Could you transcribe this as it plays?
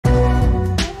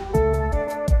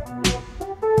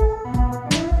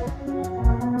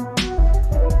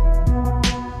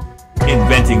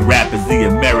Inventing rap is the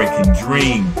American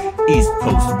dream. East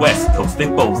Coast, West Coast, they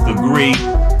both agree.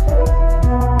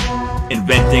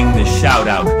 Inventing the shout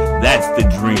out, that's the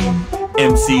dream.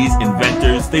 MCs,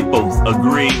 inventors, they both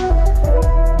agree.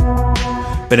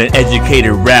 Been an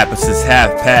educated rapper since half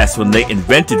past when they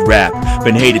invented rap.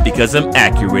 Been hated because I'm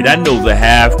accurate. I know the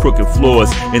half crooked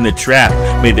floors in the trap.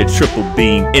 Made the triple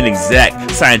beam inexact.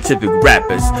 Scientific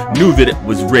rappers knew that it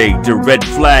was rigged. A red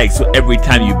flag, so every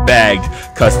time you bagged,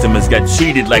 customers got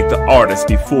cheated like the artist.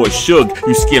 Before Suge,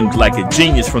 you skimmed like a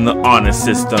genius from the honor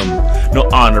system. No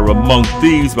honor among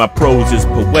thieves, my prose is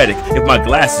poetic. If my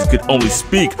glasses could only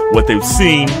speak what they've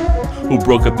seen. Who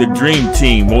broke up the dream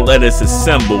team, won't let us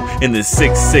assemble in the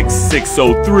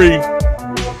 66603.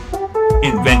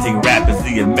 Inventing rap is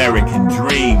the American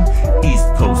dream. East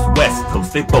Coast, West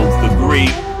Coast, they both agree.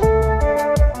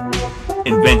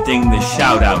 Inventing the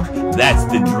shout out, that's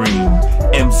the dream.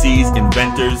 MCs,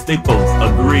 inventors, they both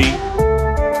agree.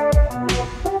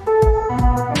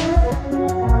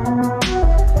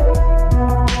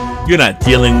 You're not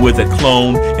dealing with a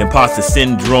clone, imposter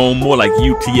syndrome, more like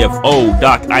UTFO,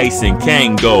 Doc Ice and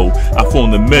Kango. I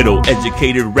form the middle,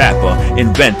 educated rapper,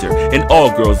 inventor, and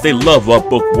all girls, they love a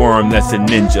bookworm that's a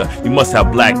ninja. You must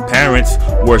have black parents,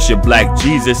 worship black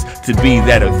Jesus, to be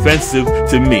that offensive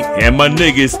to me and my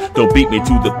niggas. Don't beat me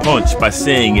to the punch by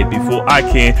saying it before I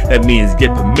can, that means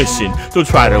get permission. Don't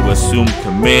try to assume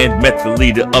command. Met the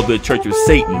leader of the Church of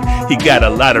Satan, he got a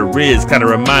lot of riz, kinda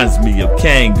reminds me of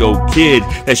Kango Kid.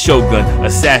 That Shogun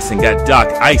assassin got Doc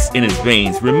Ice in his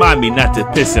veins. Remind me not to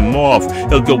piss him off,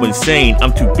 he'll go insane.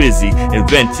 I'm too busy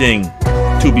inventing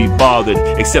to be bothered,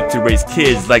 except to raise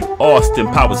kids like Austin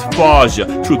Powers Faja.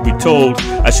 Truth be told,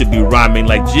 I should be rhyming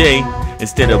like Jay,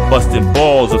 instead of busting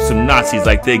balls of some Nazis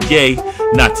like they're gay.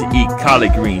 Not to eat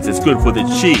collard greens, it's good for the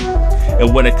chi.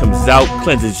 And when it comes out,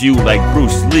 cleanses you like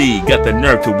Bruce Lee. Got the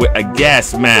nerve to wear a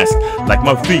gas mask, like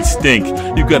my feet stink.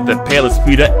 You got the palest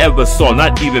feet I ever saw,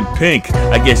 not even pink.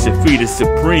 I guess your feet is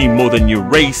supreme, more than your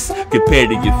race. Compared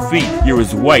to your feet, you're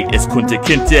as white as Kunta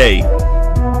Kinte.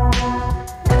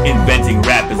 Inventing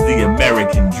rap is the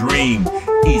American dream.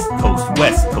 East Coast,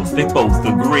 West Coast, they both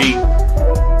agree.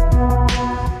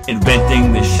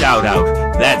 Inventing the shout out,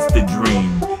 that's the dream.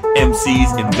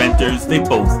 MCs, inventors, they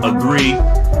both agree.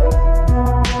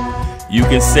 You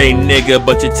can say nigga,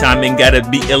 but your timing gotta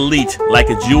be elite, like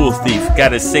a jewel thief.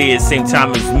 Gotta say it same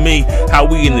time as me. How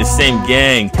we in the same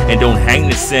gang and don't hang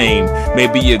the same?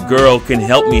 Maybe your girl can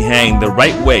help me hang the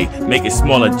right way. Make a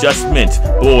small adjustment.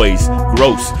 Boys,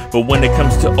 gross. But when it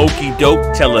comes to okey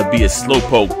doke, tell her be a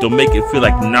slowpoke. Don't make it feel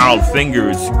like gnarled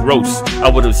fingers. Gross. I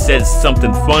would have said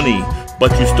something funny,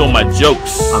 but you stole my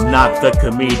jokes. I'm not the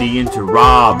comedian to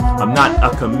rob. I'm not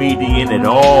a comedian at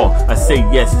all. I say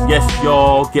yes, yes,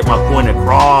 y'all. Get my point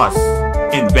across.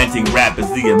 Inventing rap is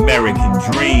the American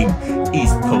dream.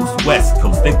 East Coast, West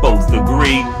Coast, they both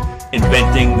agree.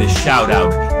 Inventing the shout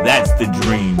out, that's the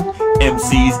dream.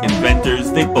 MCs,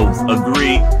 inventors, they both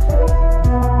agree.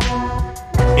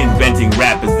 Inventing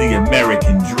rap is the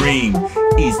American dream.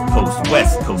 East Coast,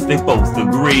 West Coast, they both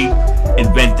agree.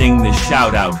 Inventing the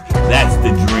shout out, that's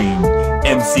the dream.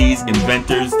 MCs,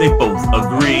 inventors, they both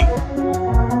agree.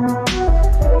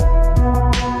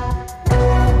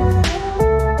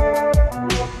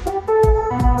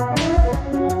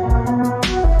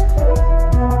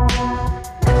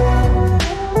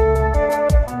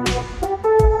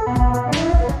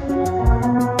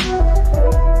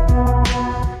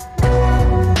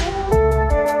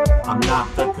 I'm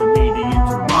not the comedian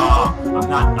to rob. I'm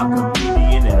not a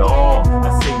comedian at all.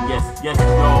 I say yes, yes,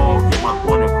 y'all. Get my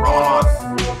point across.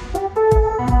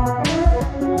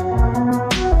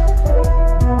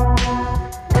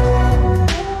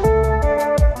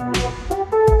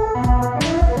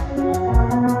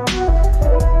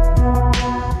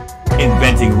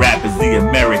 Inventing rap is the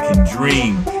American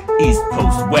dream. East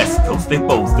Coast, West Coast, they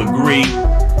both agree.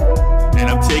 And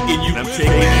I'm taking you